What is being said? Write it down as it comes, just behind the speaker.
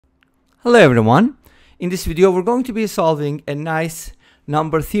Hello everyone. In this video we're going to be solving a nice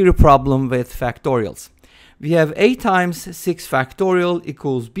number theory problem with factorials. We have a times 6 factorial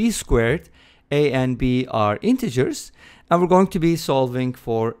equals b squared. A and b are integers, and we're going to be solving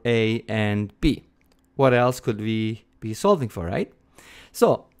for a and b. What else could we be solving for, right?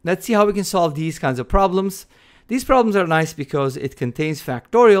 So let's see how we can solve these kinds of problems. These problems are nice because it contains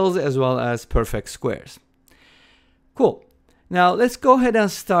factorials as well as perfect squares. Cool. Now let's go ahead and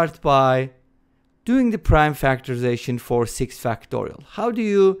start by doing the prime factorization for 6 factorial. How do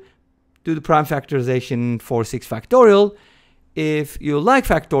you do the prime factorization for 6 factorial? If you like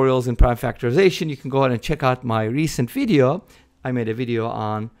factorials and prime factorization, you can go ahead and check out my recent video. I made a video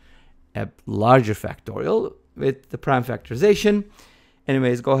on a larger factorial with the prime factorization.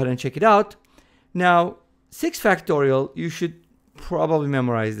 Anyways, go ahead and check it out. Now, 6 factorial, you should probably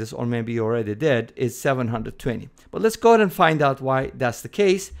memorize this, or maybe you already did, is 720. But let's go ahead and find out why that's the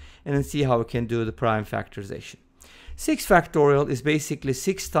case and then see how we can do the prime factorization. 6 factorial is basically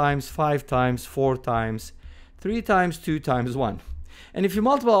 6 times 5 times 4 times 3 times 2 times 1. And if you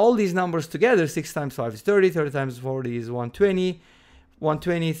multiply all these numbers together, 6 times 5 is 30, 30 times 40 is 120,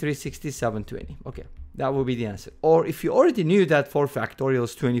 120, 360, 720. Okay, that will be the answer. Or if you already knew that 4 factorial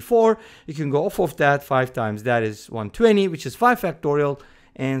is 24, you can go off of that. 5 times that is 120, which is 5 factorial,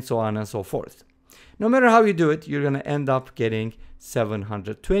 and so on and so forth. No matter how you do it, you're going to end up getting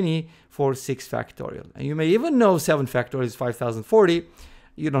 720 for 6 factorial. And you may even know 7 factorial is 5040.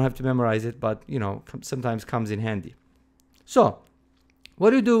 You don't have to memorize it, but you know, sometimes comes in handy. So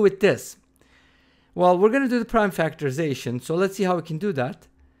what do you do with this? Well, we're going to do the prime factorization. So let's see how we can do that.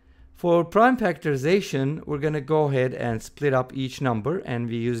 For prime factorization, we're going to go ahead and split up each number, and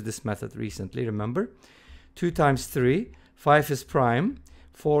we used this method recently, remember? 2 times 3, 5 is prime,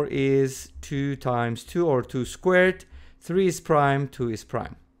 4 is 2 times 2 or 2 squared, 3 is prime, 2 is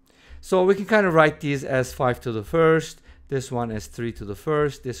prime. So we can kind of write these as 5 to the first, this one as 3 to the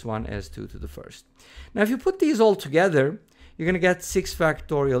first, this one as 2 to the first. Now if you put these all together, you're going to get 6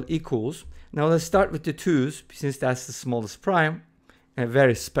 factorial equals. Now let's start with the 2's, since that's the smallest prime, and a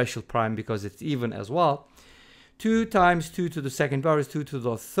very special prime because it's even as well. 2 times 2 to the second power is 2 to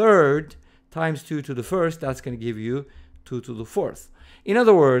the third times 2 to the first. That's going to give you 2 to the fourth. In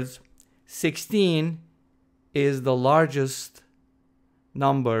other words, 16 is the largest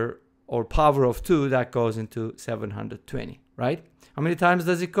number or power of 2 that goes into 720, right? How many times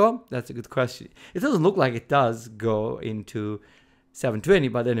does it go? That's a good question. It doesn't look like it does go into 720,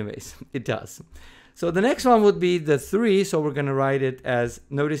 but anyways, it does. So the next one would be the 3, so we're going to write it as,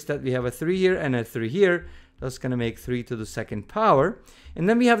 notice that we have a 3 here and a 3 here. That's going to make 3 to the second power. And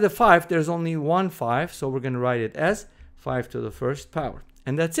then we have the 5. There's only one 5, so we're going to write it as 5 to the first power.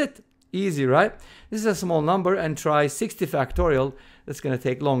 And that's it. Easy, right? This is a small number, and try 60 factorial. That's going to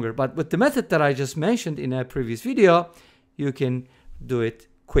take longer. But with the method that I just mentioned in a previous video, you can do it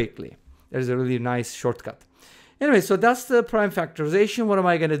quickly. There's a really nice shortcut. Anyway, so that's the prime factorization. What am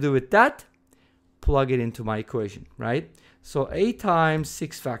I going to do with that? Plug it into my equation, right? So a times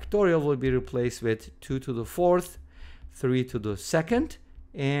 6 factorial will be replaced with 2 to the fourth, 3 to the second,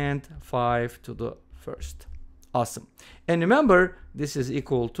 and 5 to the first. Awesome. And remember, this is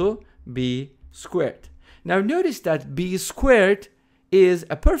equal to b squared. Now notice that b squared is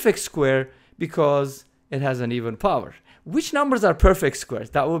a perfect square because it has an even power. Which numbers are perfect squares?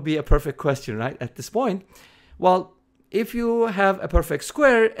 That would be a perfect question, right? At this point. Well, if you have a perfect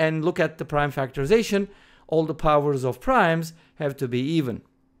square and look at the prime factorization, all the powers of primes have to be even,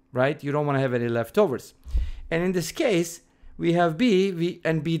 right? You don't want to have any leftovers. And in this case, we have b,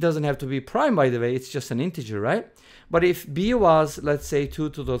 and b doesn't have to be prime, by the way, it's just an integer, right? But if b was, let's say,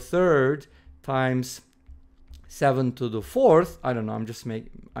 2 to the third times 7 to the fourth, I don't know,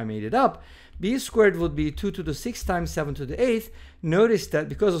 I made it up, b squared would be 2 to the 6th times 7 to the 8th. Notice that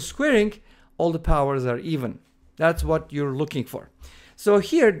because of squaring, all the powers are even. That's what you're looking for. So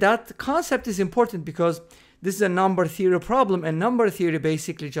here, that concept is important because this is a number theory problem, and number theory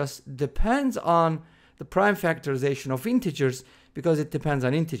basically just depends on the prime factorization of integers because it depends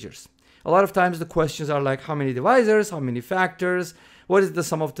on integers. A lot of times the questions are like how many divisors, how many factors, what is the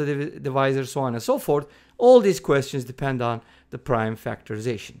sum of the divisors, so on and so forth. All these questions depend on the prime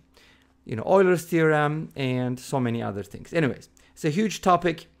factorization. You know, Euler's theorem and so many other things. Anyways, it's a huge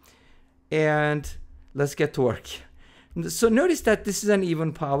topic, and let's get to work. So notice that this is an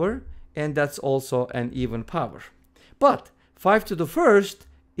even power, and that's also an even power. But 5 to the first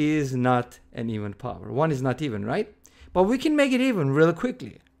is not an even power. 1 is not even, right? But we can make it even really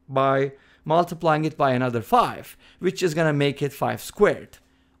quickly by multiplying it by another 5, which is going to make it 5 squared.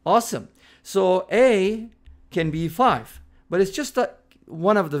 Awesome. So a can be 5, but it's just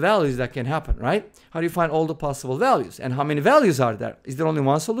one of the values that can happen, right? How do you find all the possible values? And how many values are there? Is there only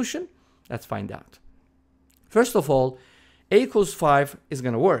one solution? Let's find out. First of all, a equals 5 is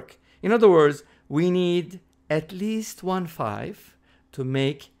going to work. In other words, we need at least 1 5 to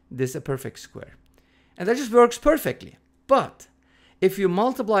make this a perfect square. And that just works perfectly. But if you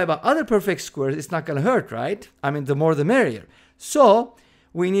multiply by other perfect squares, it's not going to hurt, right? I mean, the more the merrier. So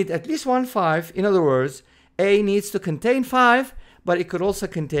we need at least 1 5. In other words, a needs to contain 5, but it could also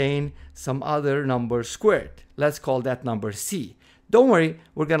contain some other number squared. Let's call that number c. Don't worry,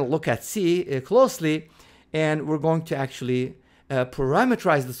 we're going to look at c closely, and we're going to actually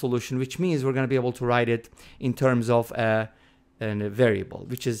parameterize the solution, which means we're going to be able to write it in terms of a variable,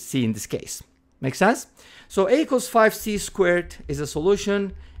 which is c in this case. Make sense? So a equals 5c squared is a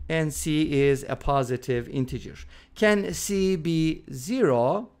solution, and c is a positive integer. Can c be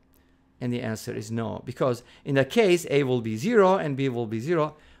 0? And the answer is no, because in that case, a will be 0 and b will be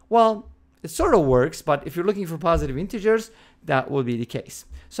 0. Well, it sort of works, but if you're looking for positive integers, that will be the case.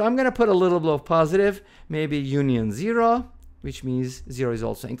 So I'm going to put a little bit of positive, maybe union 0, which means 0 is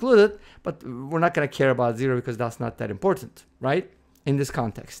also included, but we're not going to care about 0 because that's not that important, right? In this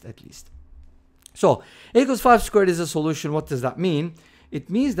context, at least. So a equals 5 squared is a solution. What does that mean? It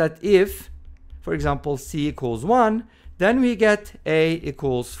means that if, for example, c equals 1, then we get a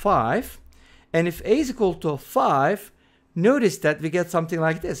equals 5. And if a is equal to 5, notice that we get something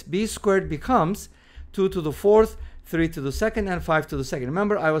like this. B squared becomes 2 to the 4th, 3 to the 2nd, and 5 to the 2nd.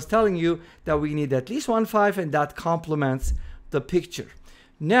 Remember, I was telling you that we need at least 1 5, and that complements the picture.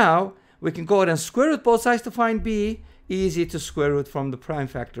 Now, we can go ahead and square root both sides to find b. Easy to square root from the prime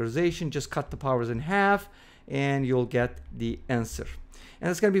factorization. Just cut the powers in half, and you'll get the answer. And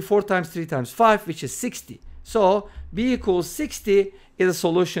it's going to be 4 times 3 times 5, which is 60. So b equals 60 is a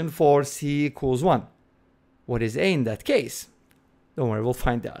solution for c equals 1. What is a in that case? Don't worry, we'll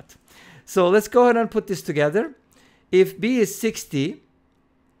find out. So let's go ahead and put this together. If b is 60,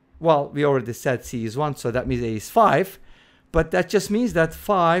 well, we already said c is 1, so that means a is 5. But that just means that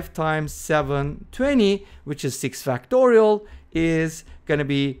 5 times 7, 20, which is 6 factorial, is going to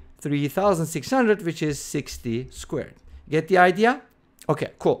be 3,600, which is 60 squared. Get the idea?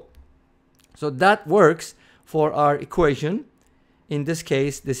 Okay, cool. So that works for our equation. In this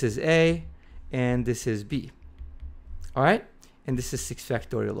case, this is a, and this is b. All right? And this is 6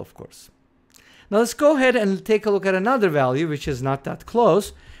 factorial, of course. Now let's go ahead and take a look at another value, which is not that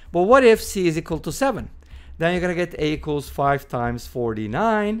close. But what if c is equal to 7? Then you're going to get a equals 5 times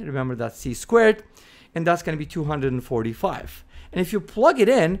 49. Remember, that's c squared. And that's going to be 245. And if you plug it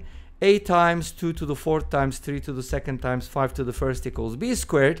in, a times 2 to the 4th times 3 to the 2nd times 5 to the 1st equals b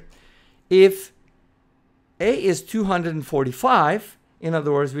squared. If a is 245, in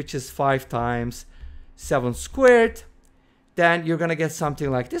other words, which is 5 times 7 squared, then you're going to get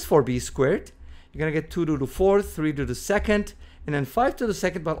something like this for b squared. You're going to get 2 to the 4th, 3 to the 2nd, and then 5 to the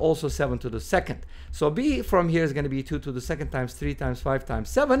 2nd, but also 7 to the 2nd. So b from here is going to be 2 to the 2nd times 3 times 5 times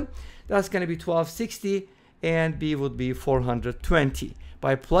 7. That's going to be 1260, and b would be 420.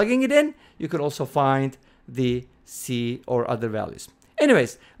 By plugging it in, you could also find the c or other values.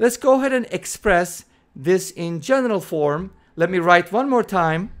 Anyways, let's go ahead and express this in general form. Let me write one more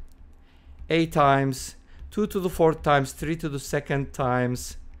time. A times 2 to the 4th times 3 to the 2nd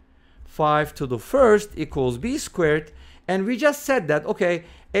times 5 to the 1st equals b squared. And we just said that, okay,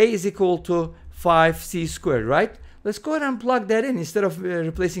 a is equal to 5c squared, right? Let's go ahead and plug that in. Instead of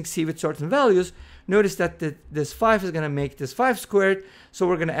replacing c with certain values, notice that this 5 is going to make this 5 squared. So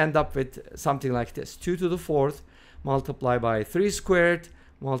we're going to end up with something like this. 2 to the 4th multiplied by 3 squared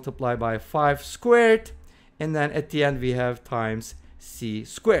multiplied by 5 squared. And then at the end, we have times c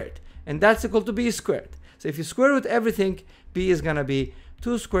squared. And that's equal to b squared. So if you square root everything, b is going to be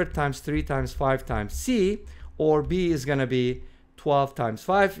 2 squared times 3 times 5 times c. Or b is going to be 12 times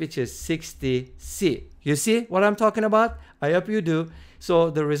 5, which is 60c. You see what I'm talking about? I hope you do. So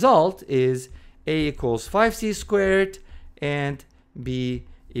the result is a equals 5c squared and b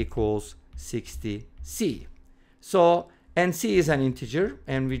equals 60c. So, and c is an integer,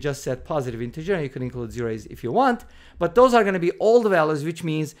 and we just said positive integer, and you can include zeros if you want. But those are going to be all the values, which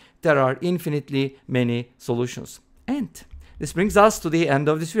means there are infinitely many solutions. And this brings us to the end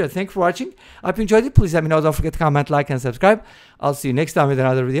of this video. Thank you for watching. I hope you enjoyed it. Please let me know. Don't forget to comment, like, and subscribe. I'll see you next time with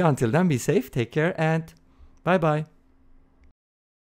another video. Until then, be safe, take care, and bye-bye.